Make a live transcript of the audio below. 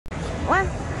Wah,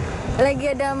 lagi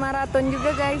ada maraton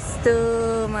juga guys.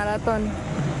 Tuh, maraton.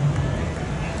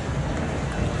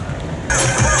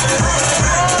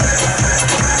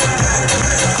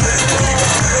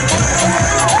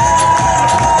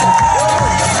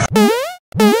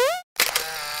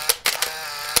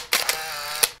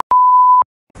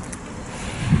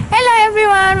 Hello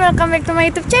everyone, welcome back to my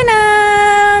YouTube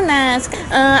channel. Nah,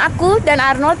 aku dan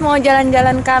Arnold mau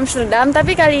jalan-jalan ke Amsterdam,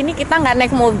 tapi kali ini kita nggak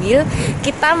naik mobil,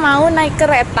 kita mau naik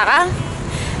kereta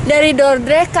dari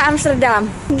Dordrecht ke Amsterdam.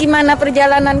 Gimana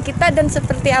perjalanan kita dan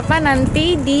seperti apa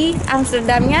nanti di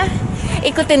Amsterdamnya?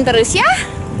 Ikutin terus ya.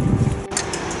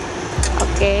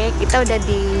 Oke, kita udah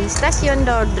di stasiun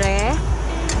Dordrecht.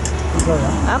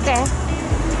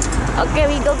 Oke,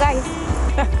 we go guys.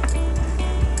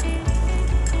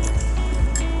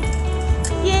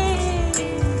 Yeay.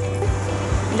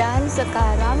 Dan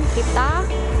sekarang kita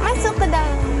masuk ke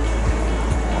dalam.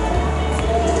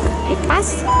 Pas.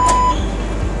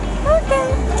 Oke,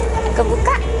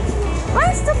 kebuka.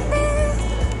 Masuk deh.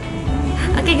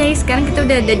 Oke guys, sekarang kita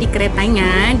udah ada di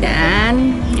keretanya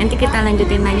dan nanti kita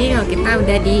lanjutin lagi kalau kita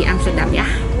udah di Amsterdam ya.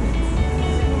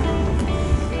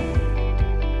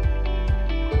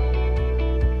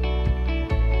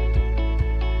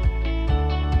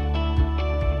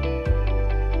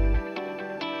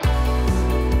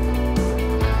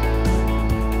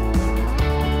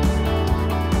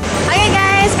 Oke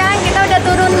guys, sekarang kita udah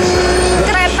turun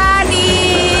kereta di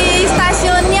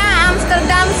stasiunnya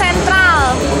Amsterdam Central.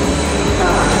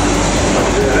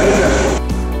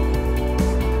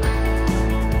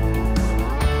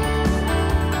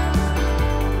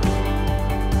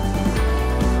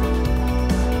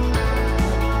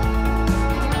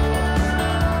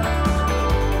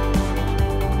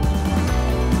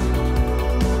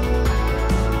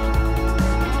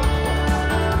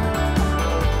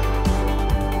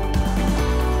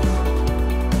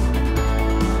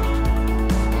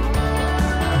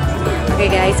 Oke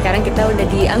guys, sekarang kita udah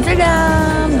di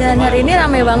Amsterdam dan hari ini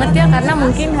ramai banget ya karena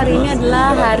mungkin hari ini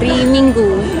adalah hari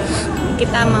Minggu.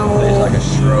 Kita mau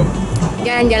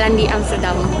jalan-jalan di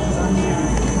Amsterdam.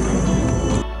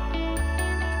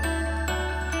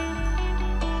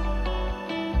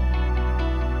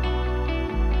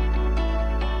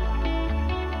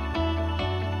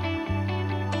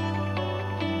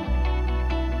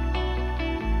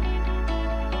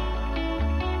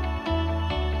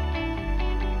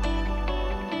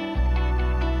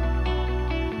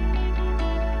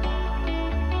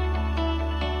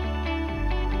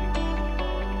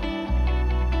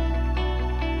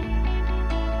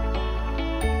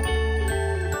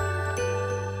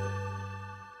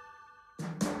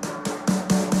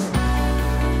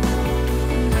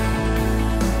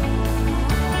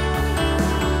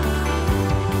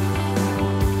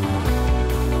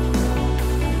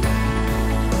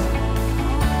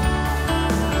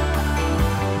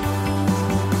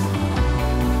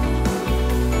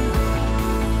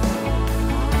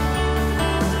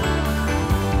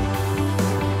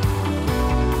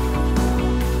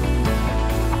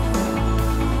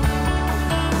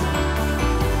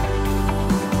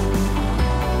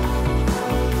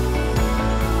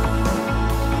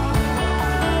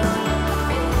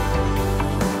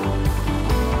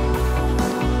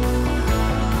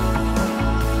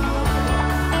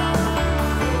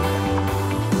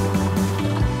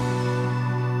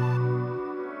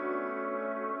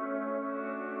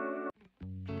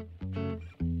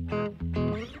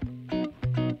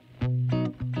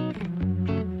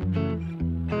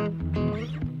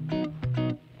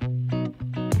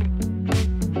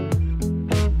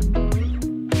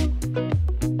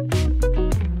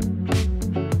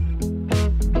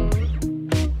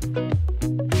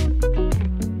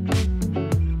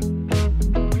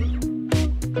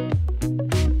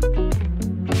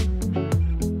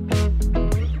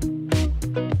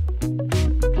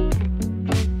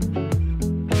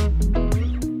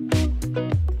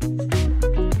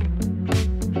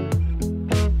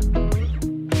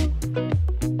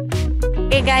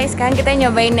 Oke guys, sekarang kita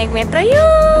nyobain naik metro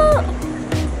yuk.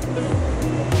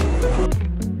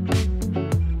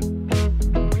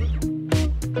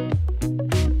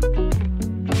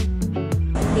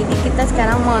 Jadi kita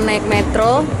sekarang mau naik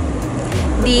metro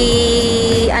di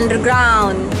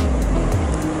underground.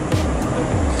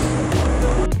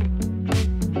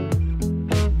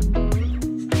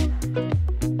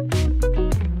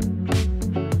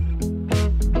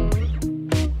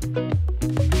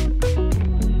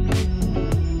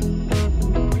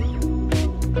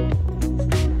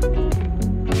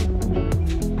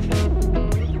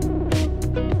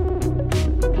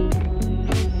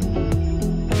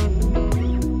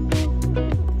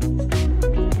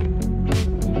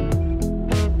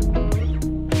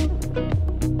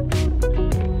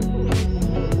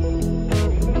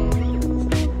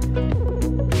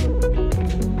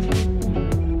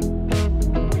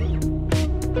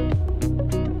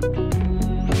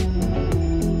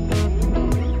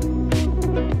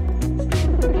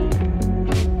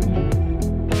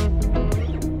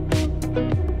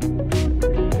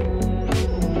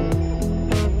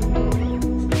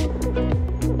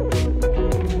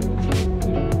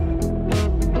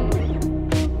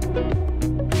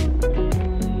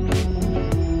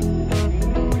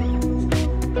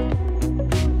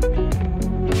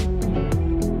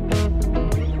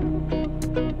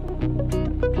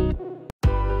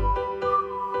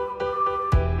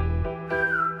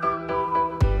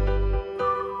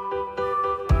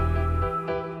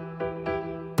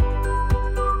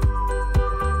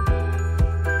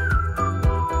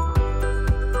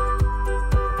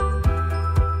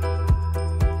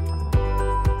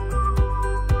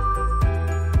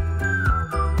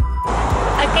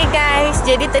 guys,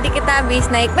 jadi tadi kita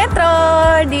habis naik metro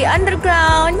di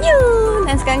underground,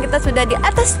 dan sekarang kita sudah di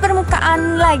atas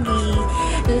permukaan lagi.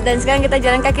 Dan sekarang kita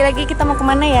jalan kaki lagi. Kita mau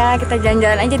kemana ya? Kita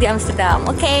jalan-jalan aja di Amsterdam,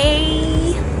 oke?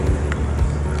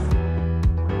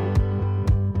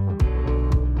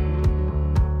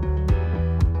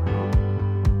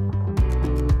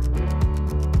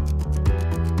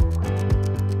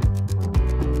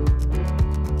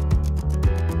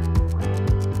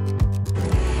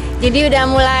 Jadi udah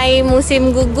mulai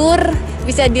musim gugur,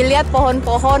 bisa dilihat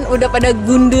pohon-pohon udah pada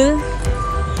gundul,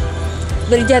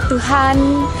 berjatuhan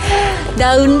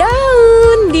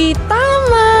daun-daun di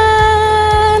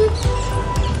taman.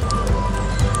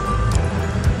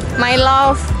 My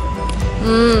love.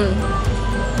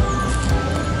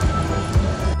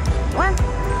 Wah,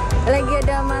 lagi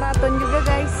ada maraton juga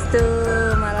guys,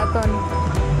 tuh maraton.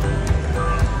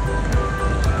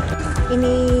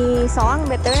 Ini soang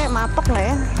BTW matok nggak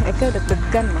ya? Mereka udah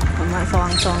deg-degan loh sama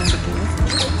soang-soang begini.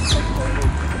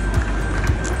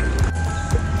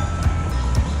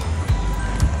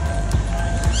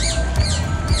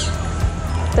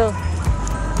 Tuh,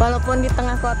 walaupun di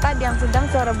tengah kota di Amsterdam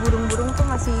suara burung-burung tuh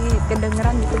masih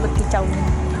kedengeran gitu berkicaunya.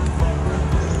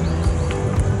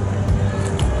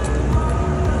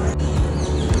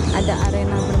 Ada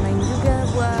arena bermain juga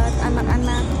buat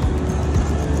anak-anak.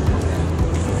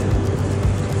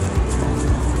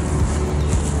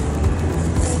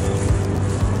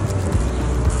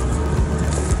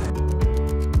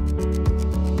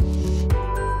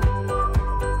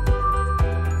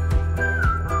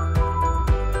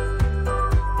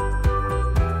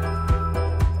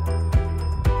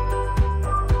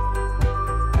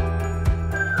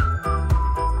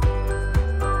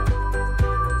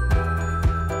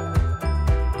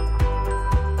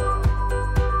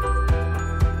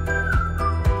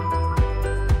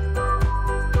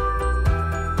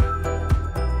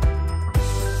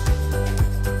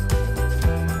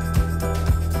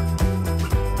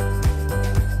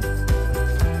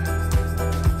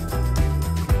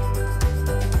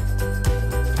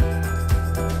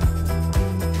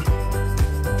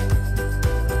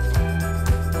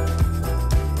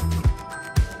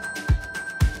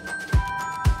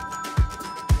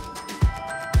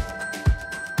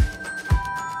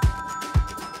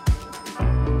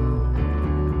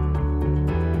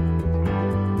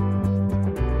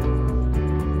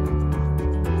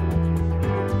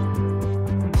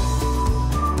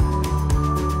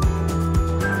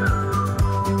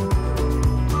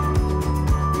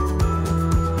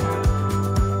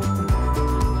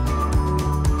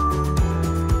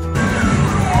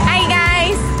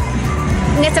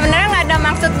 Sebenarnya nggak ada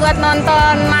maksud buat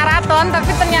nonton maraton,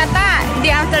 tapi ternyata di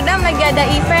Amsterdam lagi ada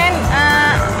event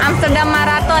Amsterdam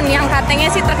Marathon yang katanya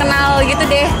sih terkenal gitu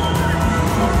deh.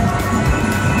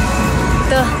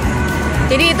 Tuh,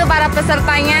 jadi itu para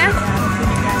pesertanya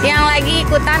yang lagi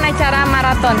ikutan acara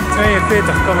maraton.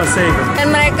 42,7.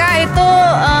 Dan mereka itu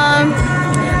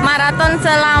maraton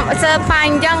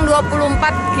sepanjang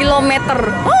 24 km.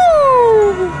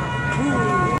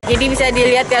 Jadi bisa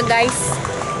dilihat ya guys.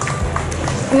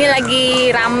 Ini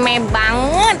lagi rame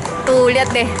banget, tuh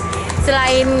lihat deh.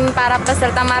 Selain para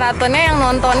peserta maratonnya, yang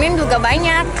nontonin juga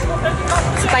banyak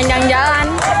sepanjang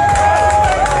jalan.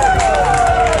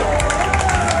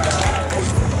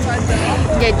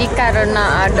 Jadi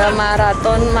karena ada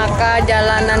maraton, maka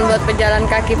jalanan buat pejalan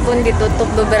kaki pun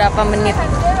ditutup beberapa menit.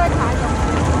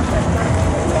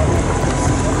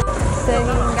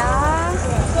 Sehingga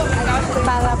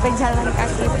para pejalan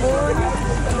kaki pun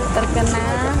terkena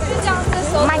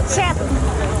macet.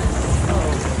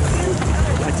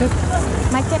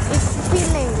 Macet is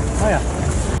feeling. Oh ya.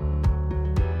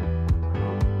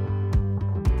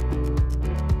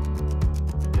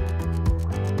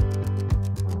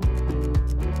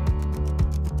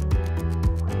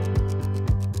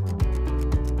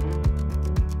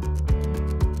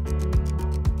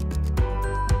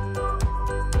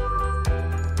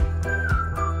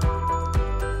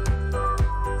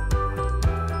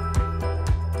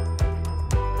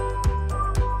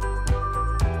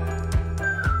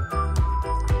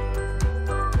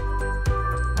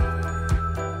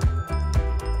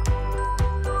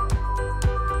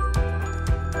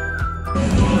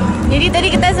 Jadi tadi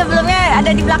kita sebelumnya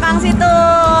ada di belakang situ,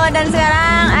 dan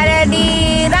sekarang ada di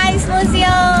Rice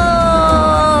Museum.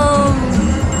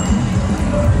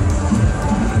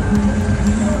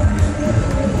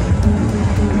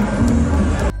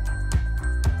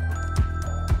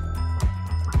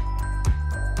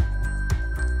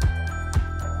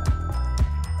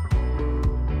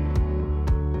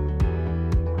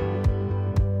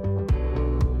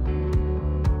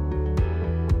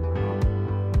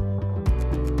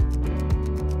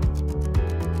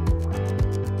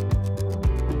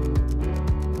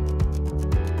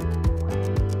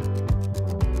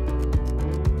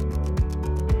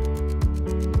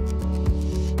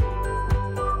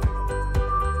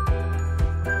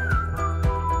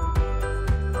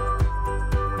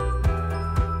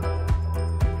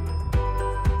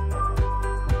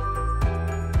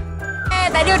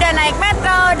 Tadi udah naik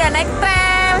metro, udah naik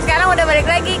tram, sekarang udah balik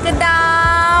lagi ke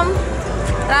Dam.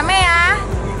 Rame ya.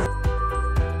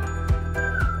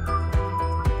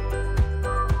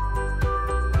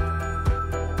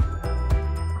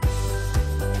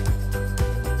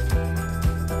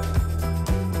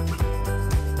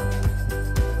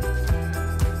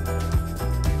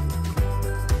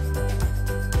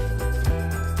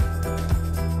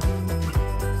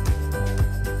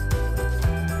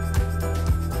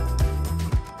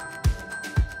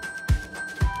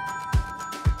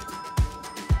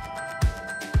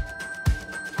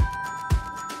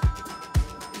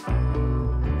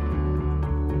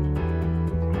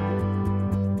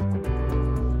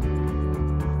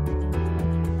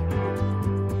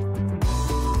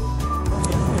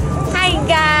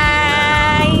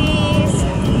 Guys,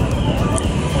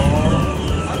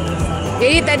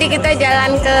 jadi tadi kita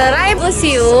jalan ke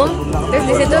Museum, terus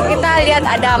di situ kita lihat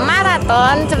ada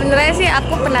maraton. Sebenarnya sih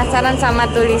aku penasaran sama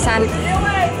tulisan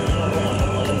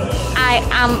I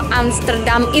am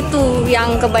Amsterdam itu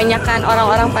yang kebanyakan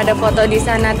orang-orang pada foto di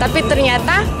sana. Tapi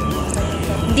ternyata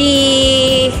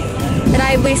di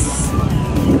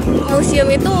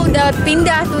Museum itu udah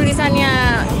pindah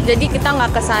tulisannya, jadi kita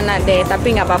nggak ke sana deh.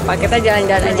 Tapi nggak apa-apa, kita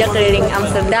jalan-jalan aja keliling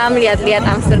Amsterdam, lihat-lihat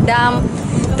Amsterdam.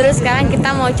 Terus sekarang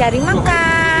kita mau cari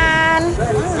makan.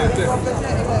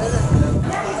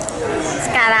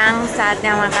 Sekarang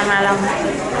saatnya makan malam,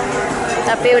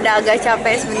 tapi udah agak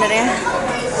capek sebenarnya.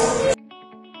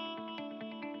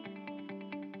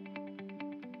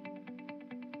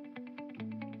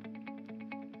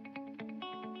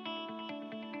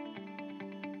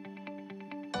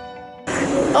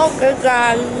 Oke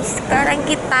guys, sekarang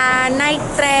kita naik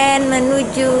tren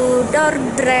menuju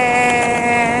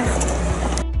Dordrecht.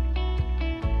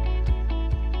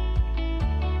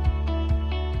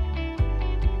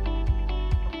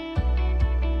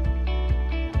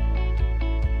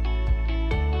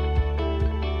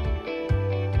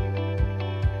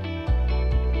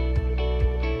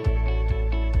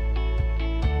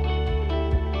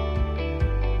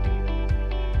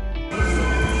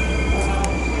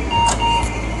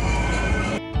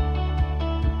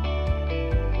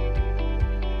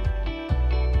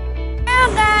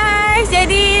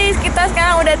 Jadi kita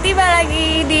sekarang udah tiba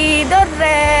lagi di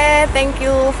Dordrecht. Thank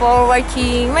you for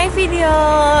watching my video.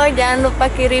 Jangan lupa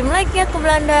kirim like ya ke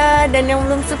Belanda. Dan yang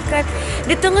belum subscribe,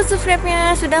 ditunggu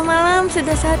subscribe-nya. Sudah malam,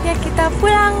 sudah saatnya kita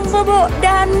pulang bobo.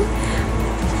 Dan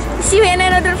see you in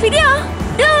another video.